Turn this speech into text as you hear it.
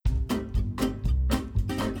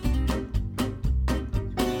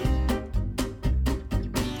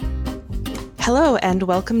Hello, and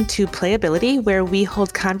welcome to Playability, where we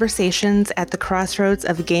hold conversations at the crossroads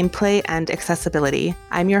of gameplay and accessibility.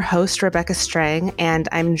 I'm your host, Rebecca Strang, and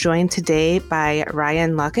I'm joined today by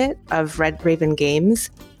Ryan Lockett of Red Raven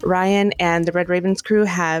Games. Ryan and the Red Ravens crew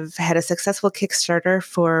have had a successful Kickstarter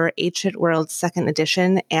for Ancient Worlds 2nd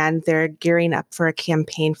Edition, and they're gearing up for a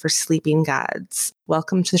campaign for Sleeping Gods.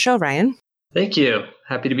 Welcome to the show, Ryan. Thank you.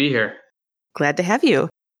 Happy to be here. Glad to have you.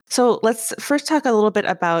 So let's first talk a little bit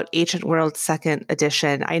about Ancient Worlds 2nd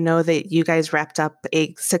Edition. I know that you guys wrapped up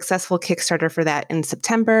a successful Kickstarter for that in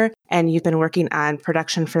September, and you've been working on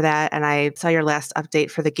production for that. And I saw your last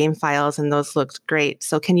update for the game files, and those looked great.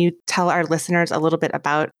 So can you tell our listeners a little bit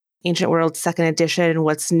about Ancient Worlds 2nd Edition,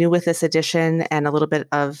 what's new with this edition, and a little bit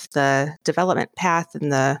of the development path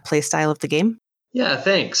and the play style of the game? Yeah,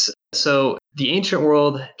 thanks. So the Ancient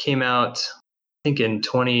World came out, I think, in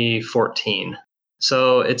 2014.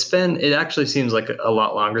 So it actually seems like a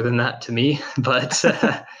lot longer than that to me, but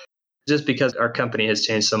just because our company has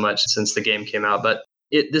changed so much since the game came out. But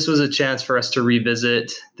this was a chance for us to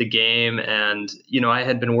revisit the game. And, I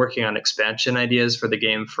had been working on expansion ideas for the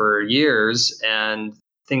game for years, and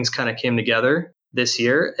things kind of came together this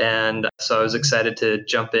year. And so I was excited to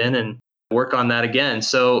jump in and work on that again.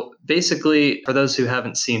 So basically, for those who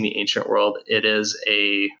haven't seen the Ancient World,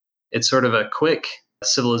 it's sort of a quick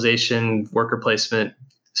civilization worker placement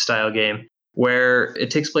style game where it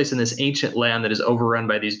takes place in this ancient land that is overrun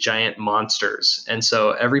by these giant monsters. And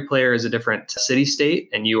so every player is a different city state,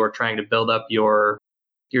 and you are trying to build up your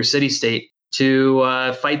city state to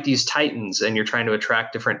fight these titans, and you're trying to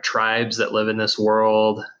attract different tribes that live in this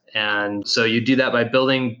world. And so you do that by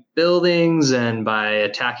building buildings and by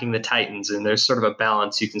attacking the titans. And there's sort of a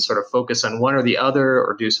balance. You can sort of focus on one or the other,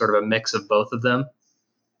 or do sort of a mix of both of them.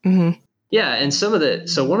 Mm-hmm. Yeah, and so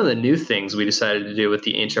one of the new things we decided to do with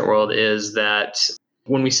the Ancient World is that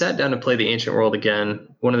when we sat down to play the Ancient World again,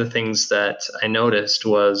 one of the things that I noticed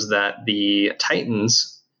was that the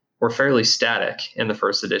Titans were fairly static in the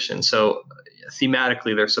first edition. So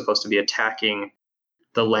thematically, they're supposed to be attacking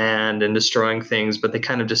the land and destroying things, but they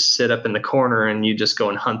kind of just sit up in the corner and you just go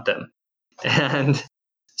and hunt them. And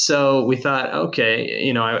so we thought, okay,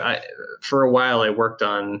 I for a while I worked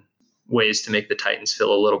on ways to make the Titans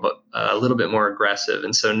feel a little bit more aggressive.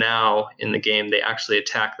 And so now in the game, they actually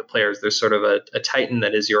attack the players. There's sort of a Titan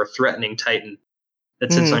that is your threatening Titan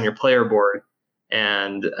that sits on your player board.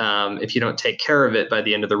 And if you don't take care of it by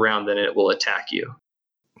the end of the round, then it will attack you.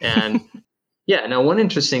 And yeah, now one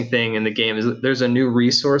interesting thing in the game is there's a new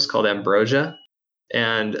resource called Ambrosia.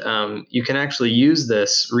 And you can actually use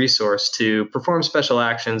this resource to perform special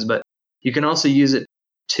actions, but you can also use it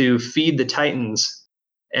to feed the Titans.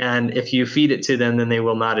 And if you feed it to them, then they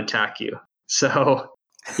will not attack you. So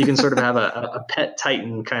you can sort of have a pet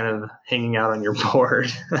Titan kind of hanging out on your board.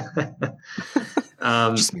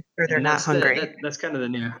 Just make sure they're not hungry. That's kind of the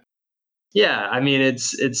new. Yeah, I mean,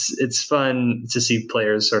 it's fun to see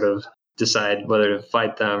players sort of decide whether to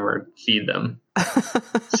fight them or feed them.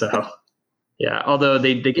 So yeah, although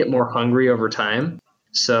they get more hungry over time.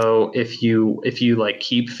 So if you like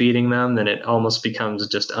keep feeding them, then it almost becomes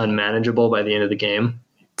just unmanageable by the end of the game.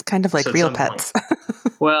 It's kind of like real pets.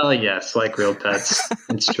 Well, yes, like real pets.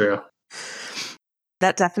 It's true.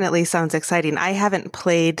 That definitely sounds exciting. I haven't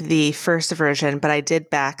played the first version, but I did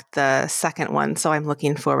back the second one. So I'm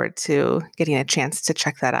looking forward to getting a chance to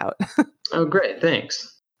check that out. Oh, great.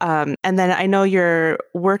 Thanks. And then I know you're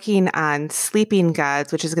working on Sleeping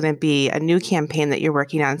Gods, which is going to be a new campaign that you're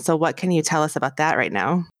working on. So what can you tell us about that right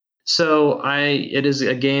now? So it is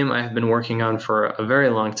a game I have been working on for a very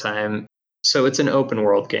long time. So it's an open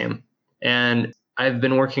world game, and I've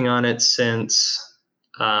been working on it since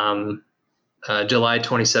July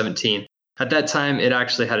 2017. At that time, it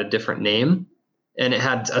actually had a different name, and it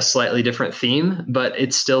had a slightly different theme, but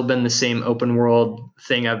it's still been the same open world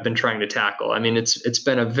thing I've been trying to tackle. I mean, it's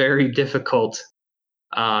been a very difficult,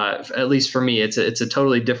 at least for me, it's a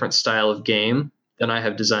totally different style of game than I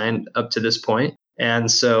have designed up to this point. And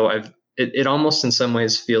so it almost in some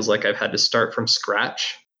ways feels like I've had to start from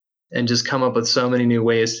scratch and just come up with so many new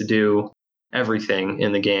ways to do everything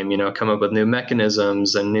in the game, come up with new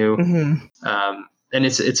mechanisms and new, and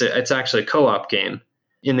it's actually a co-op game.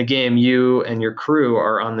 In the game, you and your crew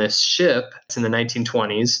are on this ship. It's in the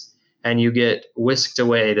 1920s, and you get whisked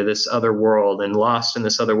away to this other world and lost in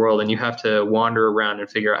this other world, and you have to wander around and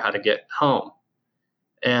figure out how to get home.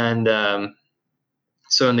 And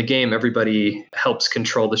so in the game, everybody helps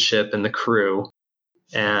control the ship and the crew,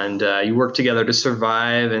 and you work together to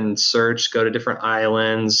survive and search, go to different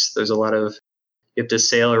islands. You have to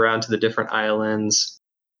sail around to the different islands.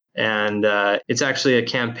 And it's actually a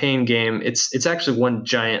campaign game. It's actually one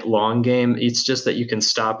giant long game. It's just that you can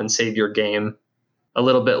stop and save your game, a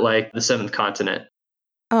little bit like the Seventh Continent.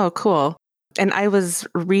 Oh, cool. And I was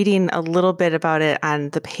reading a little bit about it on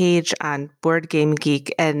the page on Board Game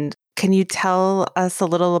Geek. And can you tell us a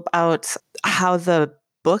little about how the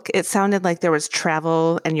book, it sounded like there was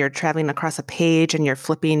travel and you're traveling across a page and you're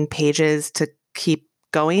flipping pages to keep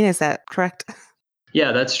going. Is that correct?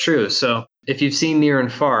 Yeah, that's true. So if you've seen Near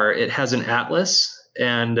and Far, it has an atlas,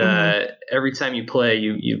 and Hmm. every time you play,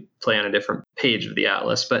 you play on a different page of the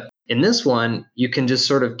atlas. But in this one, you can just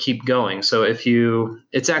sort of keep going. So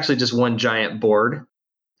it's actually just one giant board.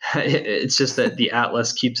 It's just that the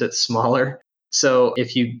atlas keeps it smaller. So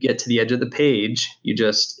if you get to the edge of the page,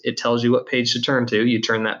 it tells you what page to turn to. You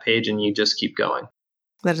turn that page and you just keep going.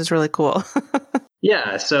 That is really cool.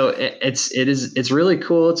 Yeah, so it's really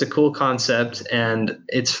cool. It's a cool concept, and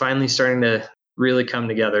it's finally starting to really come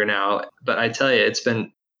together now. But I tell you, it's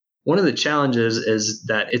been one of the challenges is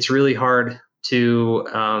that it's really hard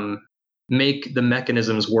to make the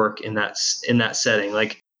mechanisms work in that setting.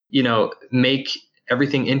 Like, make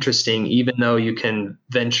everything interesting, even though you can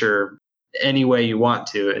venture any way you want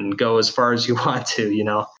to and go as far as you want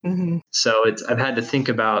to. Hmm. So I've had to think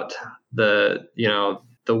about the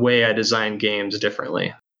way I design games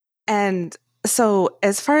differently. And so,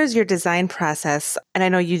 as far as your design process, and I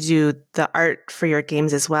know you do the art for your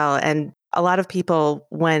games as well, and a lot of people,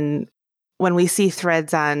 when we see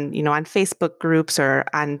threads on, on Facebook groups or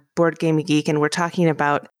on Board Game Geek, and we're talking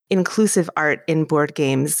about inclusive art in board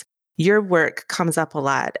games, your work comes up a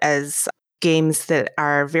lot as games that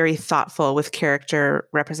are very thoughtful with character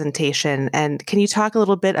representation. And can you talk a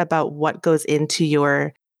little bit about what goes into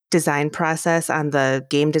your design process on the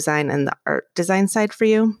game design and the art design side for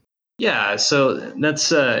you? Yeah, so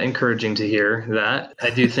that's encouraging to hear that. I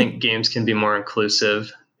do think games can be more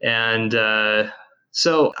inclusive. And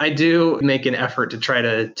so I do make an effort to try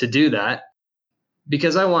to do that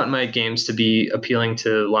because I want my games to be appealing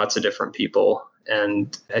to lots of different people.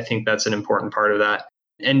 And I think that's an important part of that.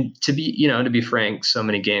 And to be frank, so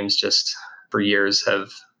many games just for years have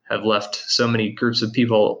left so many groups of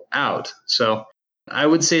people out. So I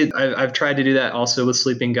would say I've tried to do that also with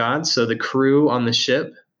Sleeping Gods. So the crew on the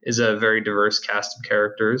ship is a very diverse cast of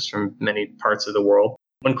characters from many parts of the world.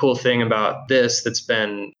 One cool thing about this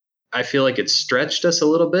I feel like it's stretched us a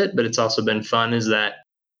little bit, but it's also been fun is that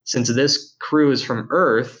since this crew is from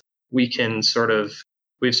Earth, we've sort of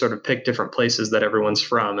picked different places that everyone's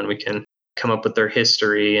from, and we can come up with their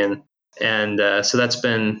history, and so that's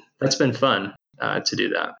been fun to do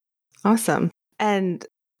that. Awesome. And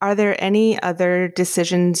are there any other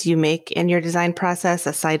decisions you make in your design process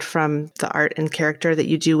aside from the art and character that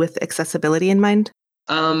you do with accessibility in mind?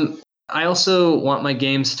 I also want my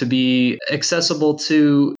games to be accessible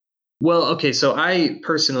to. Well, okay, so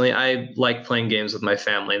I like playing games with my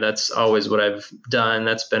family. That's always what I've done.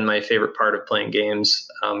 That's been my favorite part of playing games.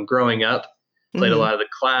 Growing up, played a Hmm. lot of the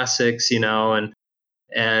classics, and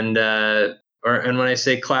and when I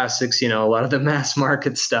say classics, a lot of the mass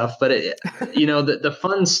market stuff. But the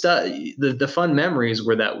fun stuff, the fun memories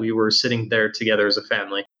were that we were sitting there together as a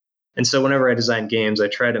family. And so whenever I design games, I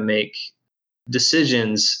try to make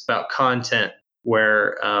decisions about content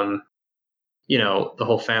where the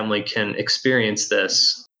whole family can experience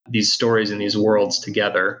these stories and these worlds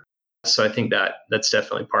together. So I think that that's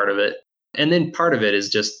definitely part of it. And then part of it is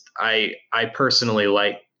just I personally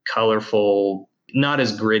like colorful, not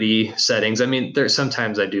as gritty settings. I mean, there's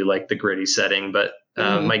sometimes I do like the gritty setting, but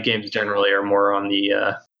Hmm. my games generally are more on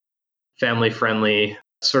the family friendly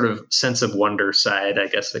sort of sense of wonder side, I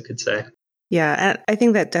guess I could say. Yeah, and I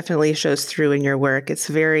think that definitely shows through in your work.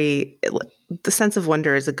 The sense of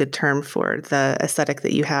wonder is a good term for the aesthetic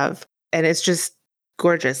that you have. And it's just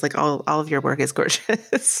gorgeous. Like all of your work is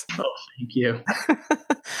gorgeous. Oh, thank you.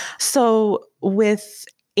 So with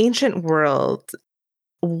Ancient World,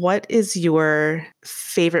 what is your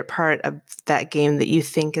favorite part of that game that you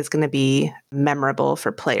think is going to be memorable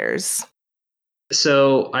for players?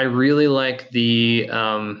 So I really like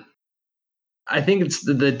I think it's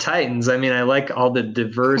the Titans. I mean, I like all the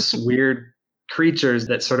diverse, weird creatures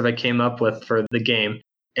that sort of I came up with for the game,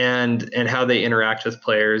 and how they interact with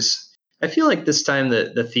players. I feel like this time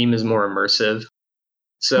the theme is more immersive. Hmm.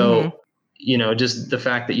 So, just the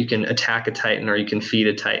fact that you can attack a Titan or you can feed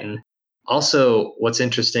a Titan. Also, what's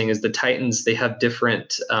interesting is the Titans, they have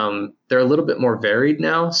different, they're a little bit more varied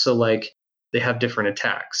now. So, like, they have different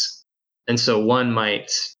attacks. And so one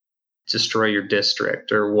might destroy your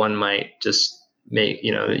district, or one might just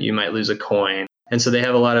you might lose a coin. And so they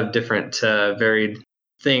have a lot of different varied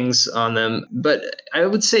things on them. But I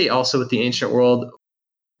would say also with the Ancient World,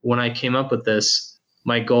 when I came up with this,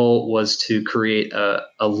 my goal was to create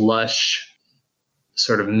a lush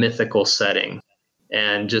sort of mythical setting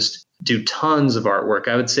and just do tons of artwork.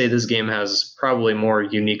 I would say this game has probably more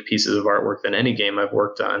unique pieces of artwork than any game I've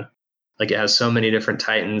worked on. Like, it has so many different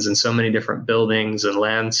Titans and so many different buildings and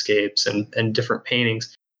landscapes and different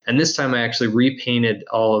paintings. And this time I actually repainted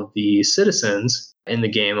all of the citizens in the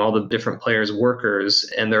game, all the different players' workers,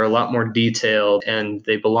 and they're a lot more detailed and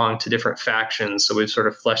they belong to different factions. So we've sort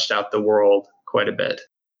of fleshed out the world quite a bit.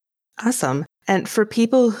 Awesome. And for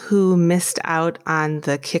people who missed out on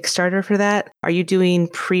the Kickstarter for that, are you doing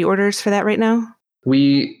pre-orders for that right now?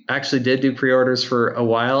 We actually did do pre-orders for a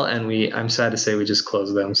while, and I'm sad to say we just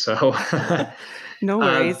closed them. So No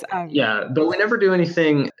worries. yeah, but we never do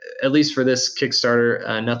anything, at least for this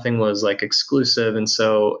Kickstarter. Nothing was like exclusive. And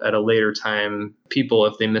so at a later time, people,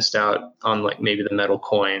 if they missed out on like maybe the metal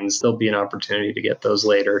coins, there'll be an opportunity to get those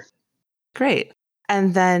later. Great.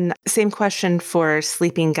 And then same question for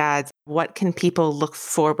Sleeping Gods. What can people look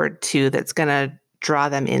forward to that's going to draw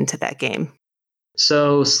them into that game?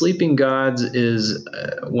 So Sleeping Gods is,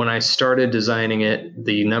 when I started designing it,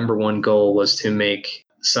 the number one goal was to make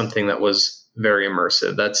something that was very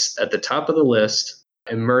immersive. That's at the top of the list,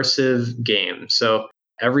 immersive game. So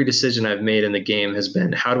every decision I've made in the game has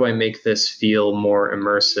been, how do I make this feel more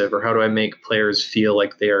immersive, or how do I make players feel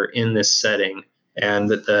like they are in this setting, and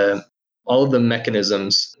that all of the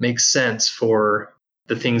mechanisms make sense for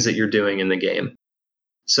the things that you're doing in the game.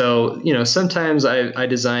 So, sometimes I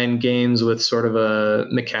design games with sort of a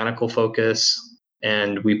mechanical focus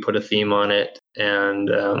and we put a theme on it. And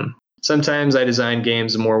sometimes I design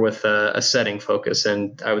games more with a setting focus.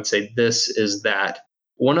 And I would say this is that.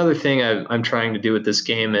 One other thing I'm trying to do with this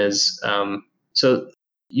game is, so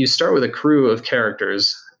you start with a crew of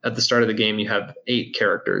characters. At the start of the game, you have 8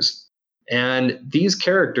 characters. And these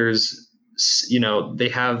characters, they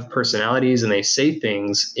have personalities and they say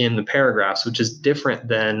things in the paragraphs, which is different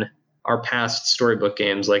than our past storybook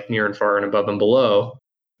games like Near and Far and Above and Below.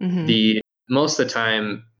 Mm-hmm. Most of the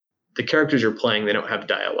time, the characters you're playing, they don't have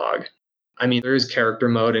dialogue. I mean, there is character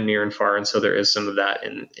mode in Near and Far, and so there is some of that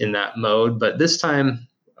in that mode. But this time,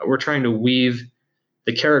 we're trying to weave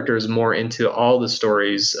the characters more into all the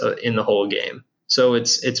stories in the whole game. So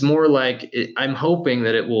it's more like, I'm hoping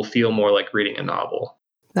that it will feel more like reading a novel.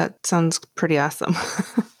 That sounds pretty awesome.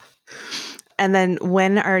 And then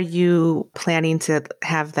when are you planning to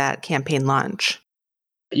have that campaign launch?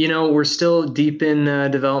 We're still deep in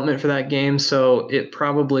development for that game, so it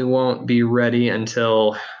probably won't be ready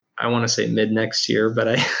until, I want to say, mid next year, but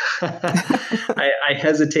I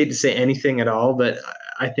hesitate to say anything at all, but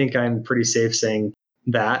I think I'm pretty safe saying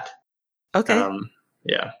that. Okay.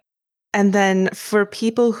 Yeah. And then for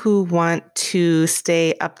people who want to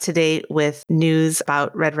stay up to date with news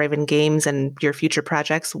about Red Raven Games and your future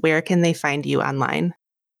projects, where can they find you online?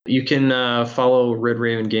 You can follow Red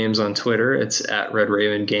Raven Games on Twitter. It's at Red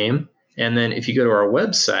Raven Game. And then if you go to our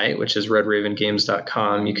website, which is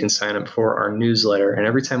redravengames.com, you can sign up for our newsletter. And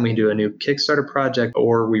every time we do a new Kickstarter project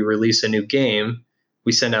or we release a new game,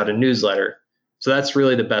 we send out a newsletter. So that's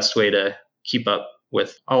really the best way to keep up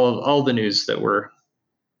with all the news that we're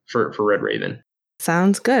for Red Raven.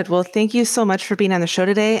 Sounds good. Well, thank you so much for being on the show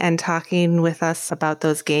today and talking with us about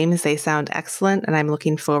those games. They sound excellent, and I'm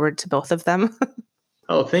looking forward to both of them.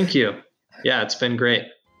 Oh, thank you. Yeah, it's been great.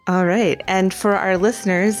 All right. And for our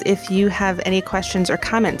listeners, if you have any questions or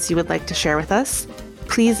comments you would like to share with us,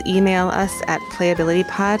 please email us at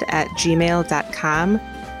playabilitypod@gmail.com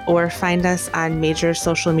or find us on major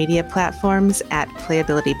social media platforms at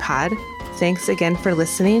playabilitypod. Thanks again for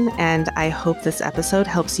listening, and I hope this episode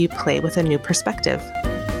helps you play with a new perspective.